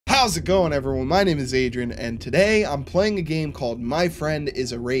How's it going, everyone? My name is Adrian, and today I'm playing a game called My Friend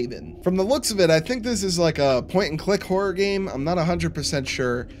is a Raven. From the looks of it, I think this is like a point-and-click horror game. I'm not 100%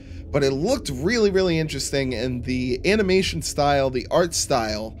 sure, but it looked really interesting, and the animation style, the art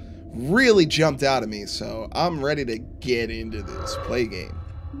style, really jumped out at me, so I'm ready to get into this play game.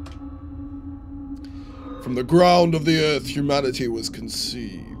 From the ground of the earth, humanity was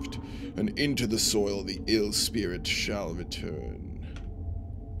conceived, and into the soil the ill spirit shall return.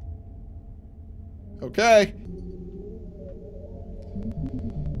 Okay.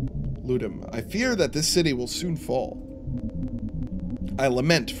 Ludum, I fear that this city will soon fall. I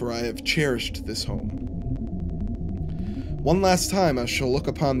lament, for I have cherished this home. One last time I shall look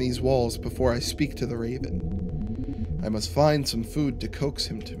upon these walls before I speak to the raven. I must find some food to coax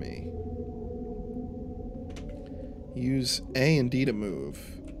him to me. Use A and D to move.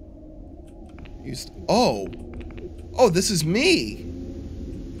 Oh, this is me!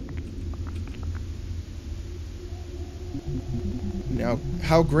 Now,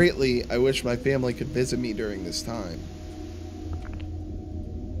 how greatly I wish my family could visit me during this time.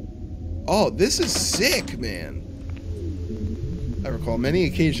 Oh, this is sick, man. I recall many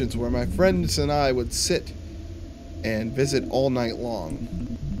occasions where my friends and I would sit and visit all night long.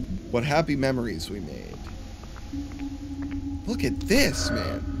 What happy memories we made. Look at this,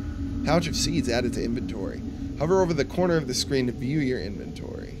 man. Pouch of seeds added to inventory. Hover over the corner of the screen to view your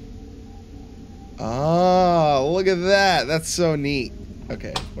inventory. Oh, look at that. That's so neat.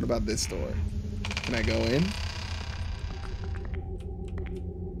 Okay, what about this door? Can I go in?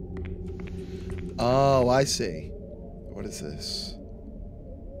 Oh, I see. What is this?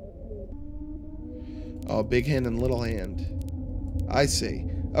 Oh, big hand and little hand. I see.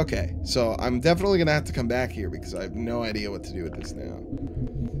 Okay, so I'm definitely going to have to come back here because I have no idea what to do with this now.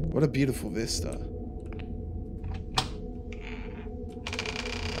 What a beautiful vista.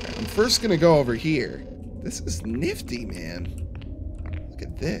 I'm first gonna go over here. This is nifty, man. Look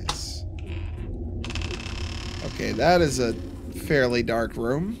at this. Okay, that is a fairly dark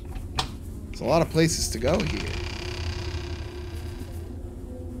room. There's a lot of places to go here.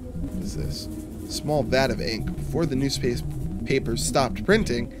 What is this? Small vat of ink. Before the newspapers stopped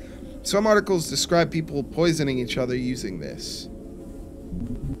printing, some articles describe people poisoning each other using this.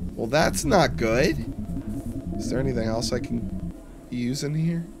 Well, that's not good. Is there anything else I can use in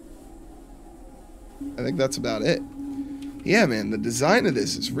here? I think that's about it. Yeah, man, the design of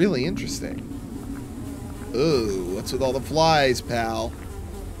this is really interesting. Ooh, what's with all the flies, pal?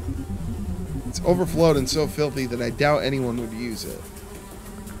 It's overflowed and so filthy that I doubt anyone would use it.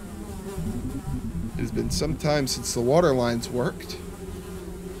 It has been some time since the water lines worked.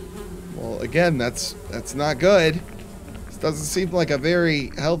 Well, again, that's not good. This doesn't seem like a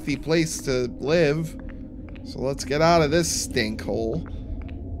very healthy place to live. So let's get out of this stink hole.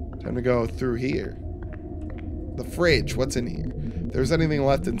 Time to go through here. The fridge, what's in here? If there's anything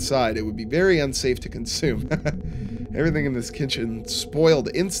left inside, it would be very unsafe to consume. Everything in this kitchen spoiled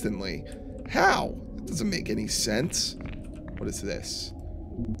instantly. How? That doesn't make any sense. What is this?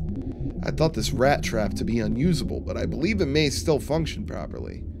 I thought this rat trap to be unusable, but I believe it may still function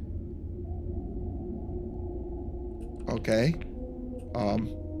properly. Okay.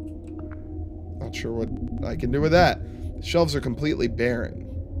 Not sure what I can do with that. The shelves are completely barren.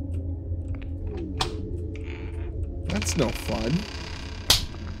 That's no fun.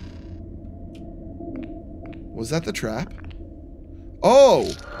 Was that the trap?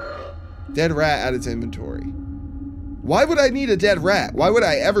 Oh! Dead rat added to inventory. Why would I need a dead rat? Why would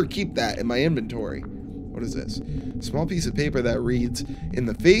I ever keep that in my inventory? What is this? Small piece of paper that reads, "In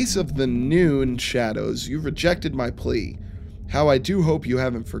the face of the noon shadows, you've rejected my plea. How I do hope you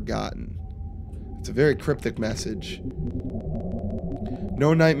haven't forgotten." It's a very cryptic message.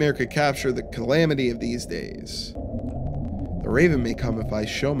 No nightmare could capture the calamity of these days. The raven may come if I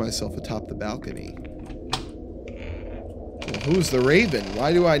show myself atop the balcony. Well, who's the raven?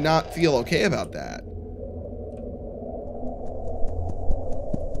 Why do I not feel okay about that?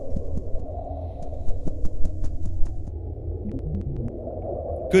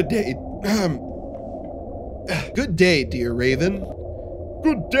 Good day. Good day, dear raven.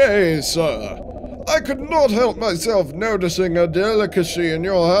 Good day, sir. I could not help myself noticing a delicacy in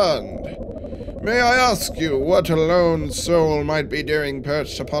your hand. May I ask you what a lone soul might be doing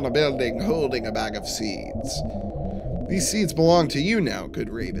perched upon a building holding a bag of seeds? These seeds belong to you now, good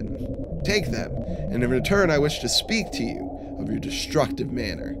raven. Take them, and in return I wish to speak to you of your destructive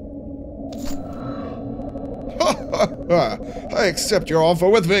manner. Ha ha ha! I accept your offer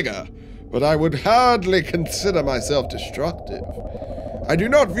with vigor, but I would hardly consider myself destructive. I do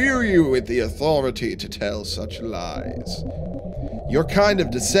not view you with the authority to tell such lies. Your kind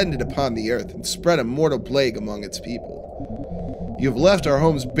have descended upon the earth and spread a mortal plague among its people. You have left our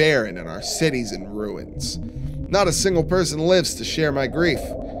homes barren and our cities in ruins. Not a single person lives to share my grief.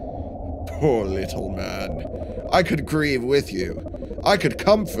 Poor little man. I could grieve with you. I could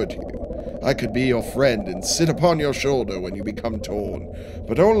comfort you. I could be your friend and sit upon your shoulder when you become torn,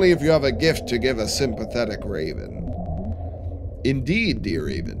 but only if you have a gift to give a sympathetic raven. Indeed, dear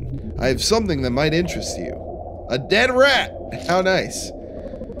raven, I have something that might interest you. A dead rat! How nice.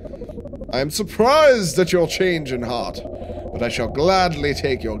 I am surprised at your change in heart, but I shall gladly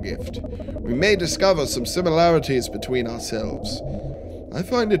take your gift. We may discover some similarities between ourselves. I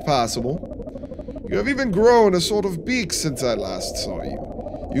find it possible. You have even grown a sort of beak since I last saw you.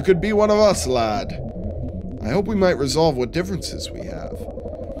 You could be one of us, lad. I hope we might resolve what differences we have.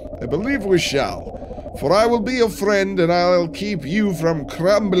 I believe we shall, for I will be your friend and I'll keep you from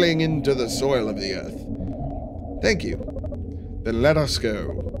crumbling into the soil of the earth. Thank you. Then let us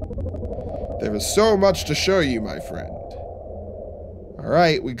go. There is so much to show you, my friend.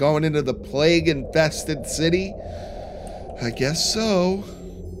 Alright, we going into the plague-infested city? I guess so.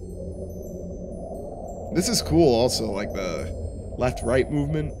 This is cool also, like the left-right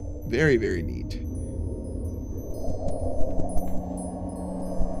movement. Very, very neat.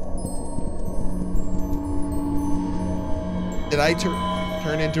 Did I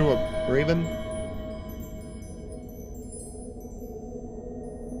turn into a raven?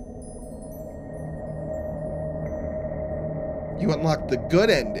 You unlocked the good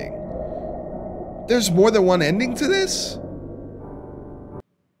ending. There's more than one ending to this?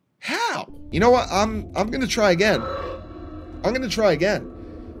 How? You know what? I'm gonna try again. I'm gonna try again.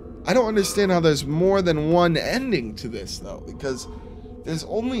 I don't understand how there's more than one ending to this though, because there's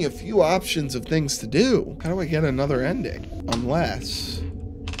only a few options of things to do. How do I get another ending? Unless...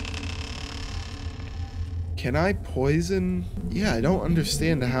 Can I poison? Yeah, I don't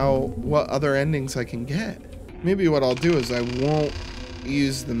understand what other endings I can get. Maybe what I'll do is I won't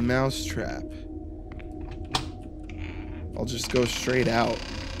use the mouse trap. I'll just go straight out.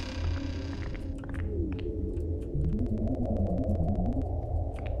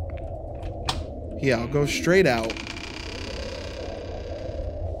 Yeah, I'll go straight out.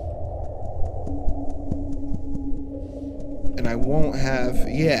 And I won't have...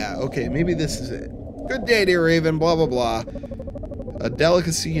 Yeah, okay, maybe this is it. Good day, dear Raven, blah, blah, blah. A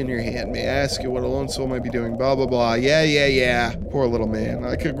delicacy in your hand. May I ask you what a lone soul might be doing? Blah, blah, blah. Yeah, yeah, yeah. Poor little man.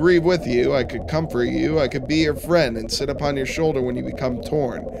 I could grieve with you. I could comfort you. I could be your friend and sit upon your shoulder when you become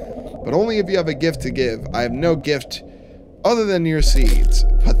torn. But only if you have a gift to give. I have no gift other than your seeds.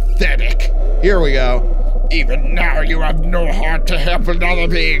 Pathetic. Here we go. Even now you have no heart to help another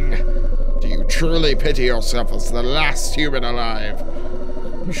being. Do you truly pity yourself as the last human alive?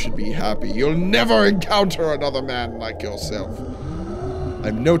 You should be happy. You'll never encounter another man like yourself. I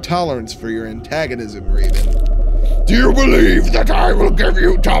have no tolerance for your antagonism, Raven. Do you believe that I will give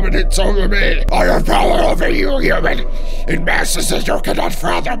you dominance over me? I have power over you, human, in masses that you cannot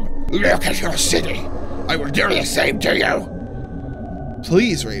fathom. Look at your city. I will do the same to you.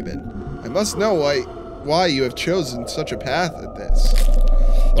 Please, Raven. I must know why you have chosen such a path at this.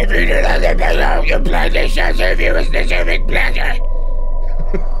 If you do nothing below, your pleasure shall serve you as deserving pleasure.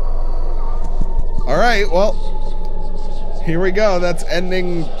 Alright, well... Here we go. That's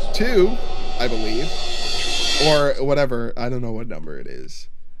ending 2, I believe. Or whatever. I don't know what number it is.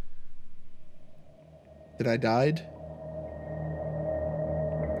 Did I died?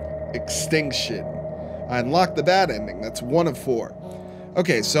 Extinction. I unlocked the bad ending. That's 1 of 4.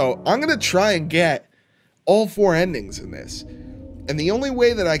 Okay, so I'm going to try and get all 4 endings in this. And the only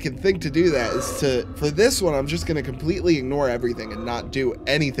way that I can think to do that is for this one, I'm just going to completely ignore everything and not do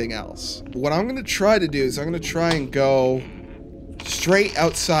anything else. What I'm going to try to do is I'm going to try and go straight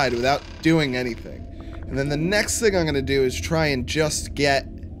outside without doing anything. And then the next thing I'm going to do is try and just get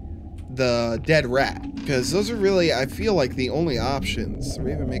the dead rat. Because those are really, I feel like, the only options. The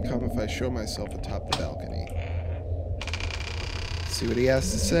Raven may come if I show myself atop the balcony. Let's see what he has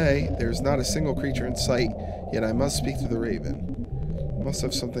to say. There's not a single creature in sight, yet I must speak to the Raven. Must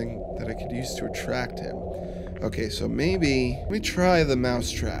have something that I could use to attract him. Okay, so maybe... Let me try the mouse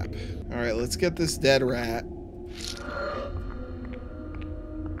trap. Alright, let's get this dead rat.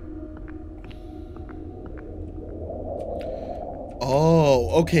 Oh,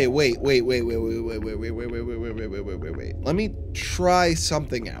 okay, wait. Let me try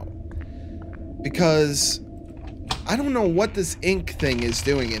something out. Because I don't know what this ink thing is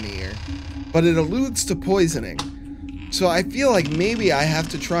doing in here, but it alludes to poisoning. So I feel like maybe I have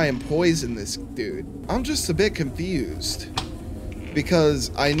to try and poison this dude. I'm just a bit confused. Because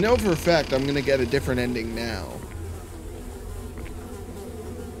I know for a fact I'm gonna get a different ending now.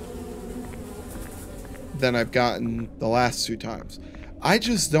 than I've gotten the last 2 times. I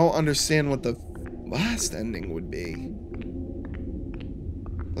just don't understand what the last ending would be.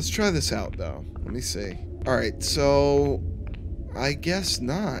 Let's try this out, though. Let me see. Alright, so I guess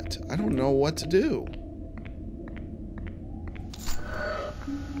not. I don't know what to do.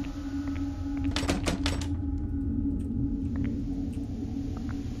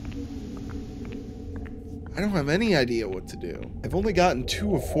 I don't have any idea what to do. I've only gotten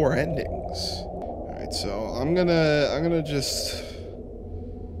 2 of 4 endings. Alright, so I'm gonna just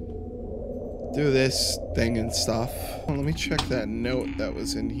do this thing and stuff. Well, let me check that note that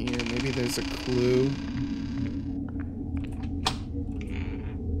was in here. Maybe there's a clue.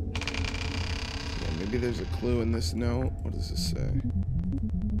 Yeah, maybe there's a clue in this note. What does this say?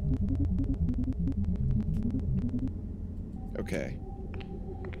 Okay.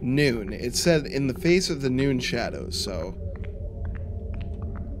 Noon. It said in the face of the noon shadows, so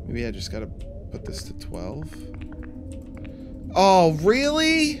maybe I just gotta put this to 12. Oh,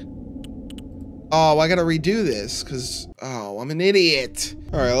 really? Oh, I gotta redo this, because, oh, I'm an idiot.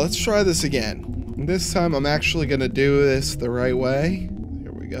 Alright, let's try this again. This time I'm actually gonna do this the right way.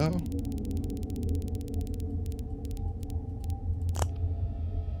 Here we go.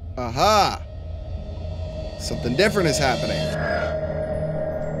 Aha! Something different is happening.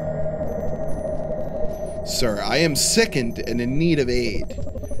 Sir, I am sickened and in need of aid.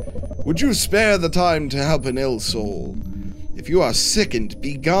 Would you spare the time to help an ill soul? If you are sickened,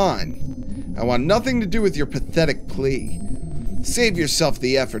 be gone. I want nothing to do with your pathetic plea. Save yourself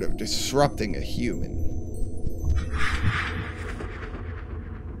the effort of disrupting a human.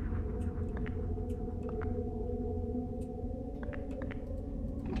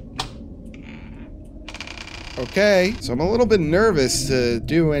 Okay, so I'm a little bit nervous to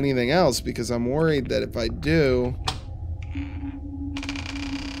do anything else because I'm worried that if I do,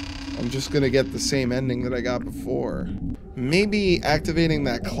 I'm just gonna get the same ending that I got before. Maybe activating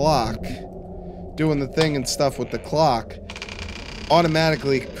that clock, doing the thing and stuff with the clock,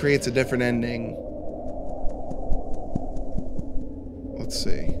 automatically creates a different ending. Let's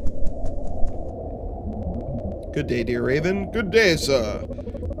see. Good day, dear Raven. Good day, sir.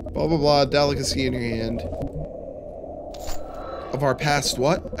 Blah, blah, blah. Delicacy in your hand. Of our past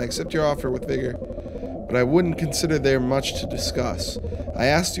what? I accept your offer with vigor, but I wouldn't consider there much to discuss. I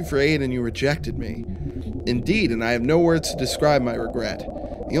asked you for aid and you rejected me. Indeed, and I have no words to describe my regret.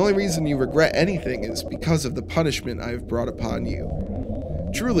 The only reason you regret anything is because of the punishment I have brought upon you.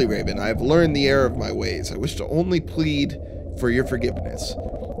 Truly, Raven, I have learned the error of my ways. I wish to only plead for your forgiveness.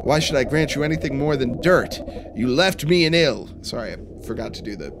 Why should I grant you anything more than dirt? You left me in ill. Sorry, I forgot to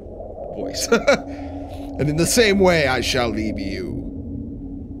do the voice. And in the same way, I shall leave you.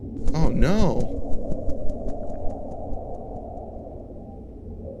 Oh, no.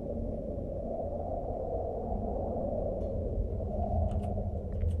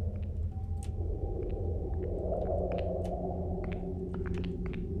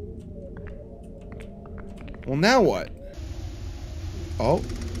 Well, now what? Oh.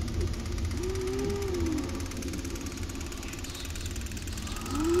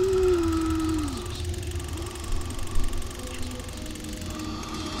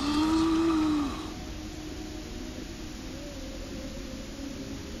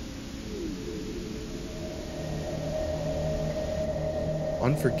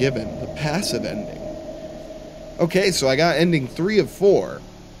 Unforgiven, the passive ending. Okay, so I got ending 3 of 4.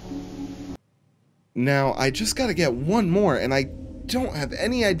 Now, I just gotta get one more, and I don't have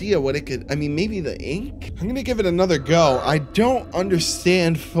any idea what it could... I mean, maybe the ink? I'm gonna give it another go. I don't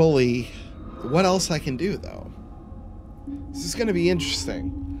understand fully what else I can do, though. This is gonna be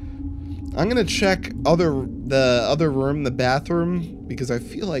interesting. I'm gonna check the other room, the bathroom, because I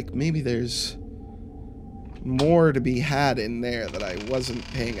feel like maybe there's more to be had in there that I wasn't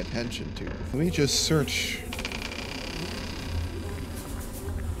paying attention to. Let me just search.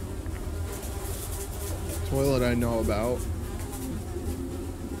 Toilet I know about.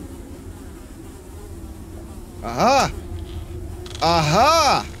 Aha!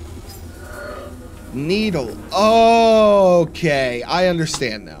 Aha! Needle. Okay, I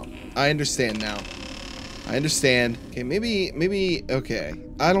understand now. I understand now. I understand. Okay, maybe, okay.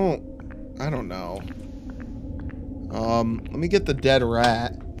 I don't know. Let me get the dead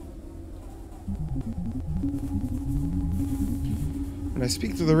rat. When I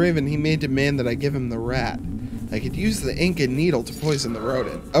speak to the Raven, he may demand that I give him the rat. I could use the ink and needle to poison the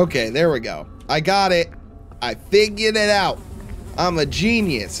rodent. Okay, there we go. I got it. I figured it out. I'm a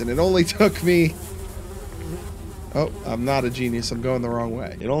genius, and it only took me Oh, I'm not a genius. I'm going the wrong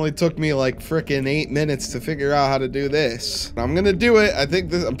way. It only took me like frickin' 8 minutes to figure out how to do this. I'm gonna do it.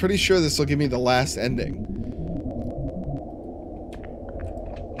 I'm pretty sure this will give me the last ending.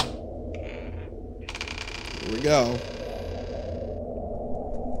 Here we go.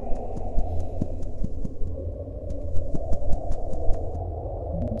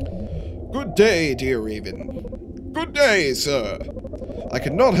 Good day, dear Raven. Good day, sir. I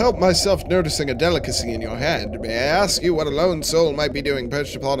could not help myself noticing a delicacy in your hand. May I ask you what a lone soul might be doing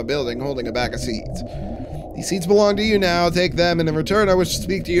perched upon a building holding a bag of seeds? These seeds belong to you now. Take them, and in return I wish to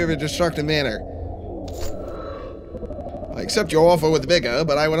speak to you in a destructive manner. I accept your offer with vigor,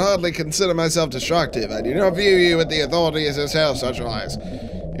 but I would hardly consider myself destructive. I do not view you with the authorities as hell such lies.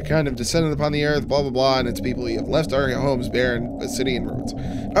 You're kind of descended upon the earth, blah blah blah, and its people. You have left our homes barren, a city in ruins.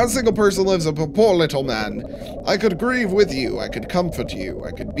 Not a single person lives a poor little man. I could grieve with you, I could comfort you,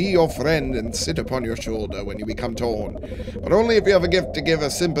 I could be your friend and sit upon your shoulder when you become torn. But only if you have a gift to give a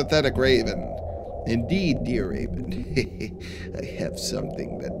sympathetic raven. Indeed, dear Raven. I have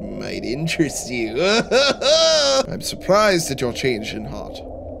something that might interest you. I'm surprised at your change in heart.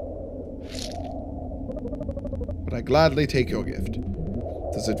 But I gladly take your gift.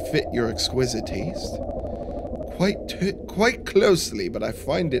 Does it fit your exquisite taste? Quite closely, but I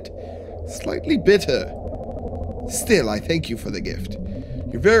find it slightly bitter. Still, I thank you for the gift.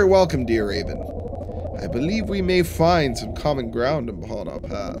 You're very welcome, dear Raven. I believe we may find some common ground upon our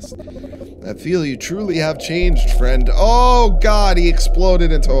past. I feel you truly have changed, friend. Oh, God, he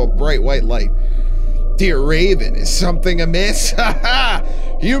exploded into a bright white light. Dear Raven, is something amiss? Ha ha!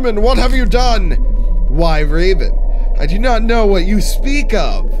 Human, what have you done? Why, Raven, I do not know what you speak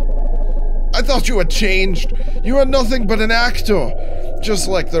of. I thought you had changed. You are nothing but an actor, just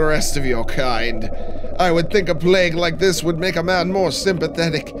like the rest of your kind. I would think a plague like this would make a man more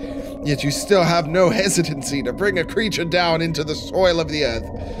sympathetic, yet you still have no hesitancy to bring a creature down into the soil of the earth.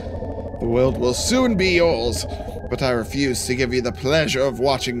 The world will soon be yours, but I refuse to give you the pleasure of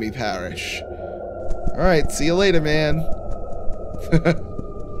watching me perish. Alright, see you later, man.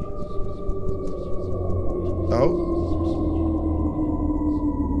 Oh?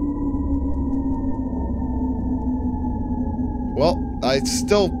 Well, I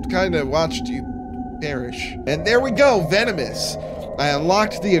still kind of watched you perish. And there we go, Venomous. I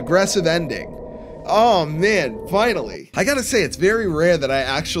unlocked the aggressive ending. Oh man, finally. I gotta say, it's very rare that I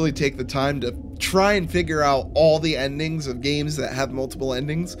actually take the time to try and figure out all the endings of games that have multiple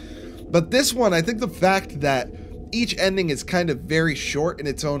endings. But this one, I think the fact that each ending is kind of very short in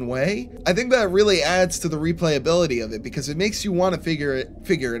its own way, I think that really adds to the replayability of it because it makes you want to figure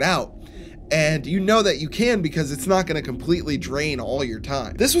it out. And you know that you can because it's not going to completely drain all your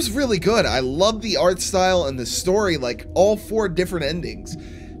time. This was really good. I love the art style and the story, like all 4 different endings.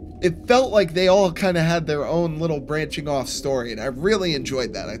 It felt like they all kind of had their own little branching off story, and I really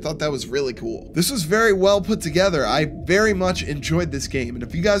enjoyed that. I thought that was really cool. This was very well put together. I very much enjoyed this game, and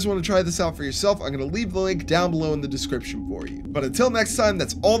if you guys want to try this out for yourself, I'm going to leave the link down below in the description for you. But until next time,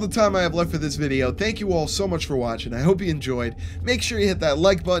 that's all the time I have left for this video. Thank you all so much for watching. I hope you enjoyed. Make sure you hit that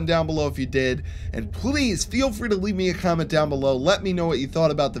like button down below if you did, and please feel free to leave me a comment down below. Let me know what you thought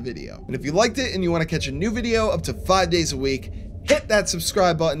about the video. And if you liked it and you want to catch a new video up to 5 days a week, hit that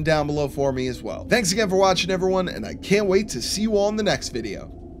subscribe button down below for me as well. Thanks again for watching, everyone, and I can't wait to see you all in the next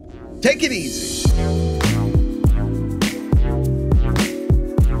video. Take it easy.